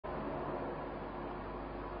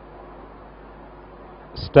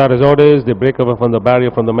Start as orders. They break away from the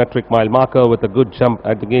barrier from the metric mile marker with a good jump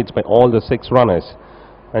at the gates by all the 6 runners.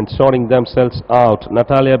 And sorting themselves out,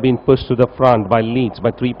 Natalia being pushed to the front by leads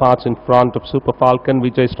by 3 parts in front of Super Falcon.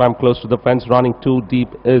 Vijay Stram close to the fence, running 2 deep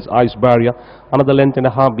is Ice Barrier. Another length and a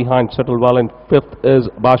half behind Settle Well, and 5th is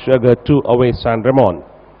Bashagar, 2 away San Ramon.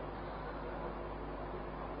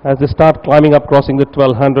 As they start climbing up, crossing the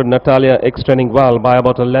 1200, Natalia extending well by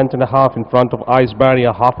about a length and a half in front of Ice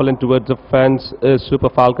Barrier. Half a length towards the fence is Super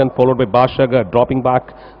Falcon, followed by Bashagar. Dropping back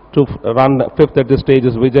to run 5th at this stage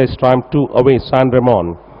is Vijay Stram, 2 away San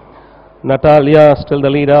Ramon. Natalia still the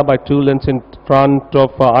leader by 2 lengths in front of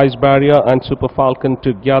Ice Barrier and Super Falcon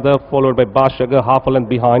together, followed by Bashagar, half a length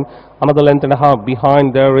behind. Another length and a half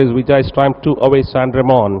behind there is Vijay Stram, 2 away San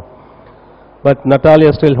Ramon. But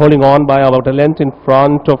Natalia still holding on by about a length in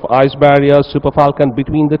front of Ice Barrier. Super Falcon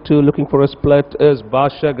between the two, looking for a split, is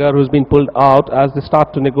Bashagar, who's been pulled out as they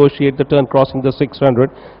start to negotiate the turn crossing the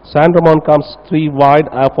 600. San Ramon comes 3 wide,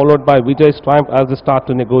 followed by Vijay's Triumph as they start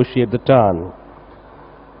to negotiate the turn.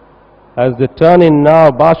 As they turn in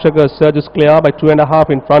now, Bashagar surges clear by 2.5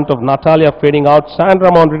 in front of Natalia, fading out. San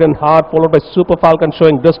Ramon ridden hard, followed by Super Falcon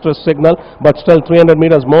showing distress signal, but still 300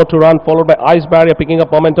 meters more to run, followed by Ice Barrier picking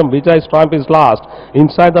up momentum. Vijay's Triumph is last.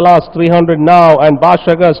 Inside the last 300 now, and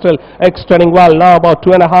Bashagar still extending well, now about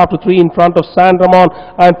 2.5 to 3 in front of San Ramon,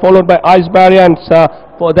 and followed by Ice Barrier, and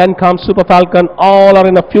then comes Super Falcon. All are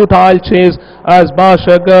in a futile chase as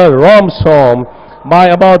Bashagar romps home by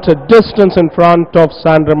about a distance in front of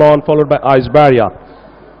San Ramon, followed by Ice Barrier.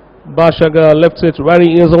 Bashagar lifts it very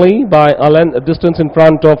easily by a distance in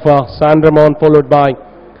front of San Ramon, followed by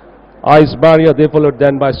Ice Barrier. They followed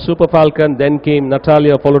then by Super Falcon, then came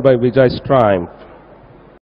Natalia, followed by Vijay's Triumph.